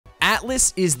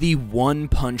Atlas is the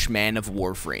one-punch man of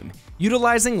Warframe,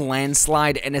 utilizing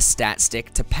Landslide and a stat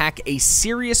stick to pack a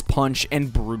serious punch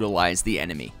and brutalize the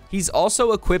enemy. He's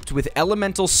also equipped with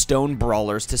elemental stone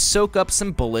brawlers to soak up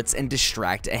some bullets and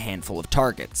distract a handful of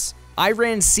targets. I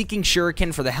ran Seeking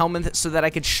Shuriken for the helmet so that I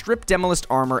could strip Demolist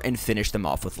armor and finish them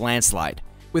off with Landslide.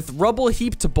 With Rubble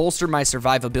Heap to bolster my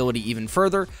survivability even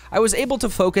further, I was able to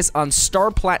focus on Star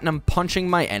Platinum punching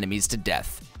my enemies to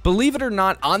death. Believe it or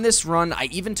not, on this run, I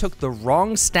even took the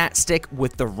wrong stat stick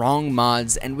with the wrong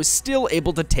mods and was still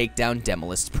able to take down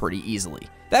Demolists pretty easily.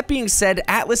 That being said,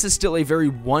 Atlas is still a very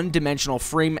one-dimensional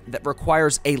frame that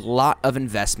requires a lot of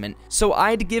investment, so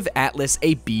I'd give Atlas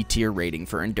a B tier rating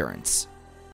for endurance.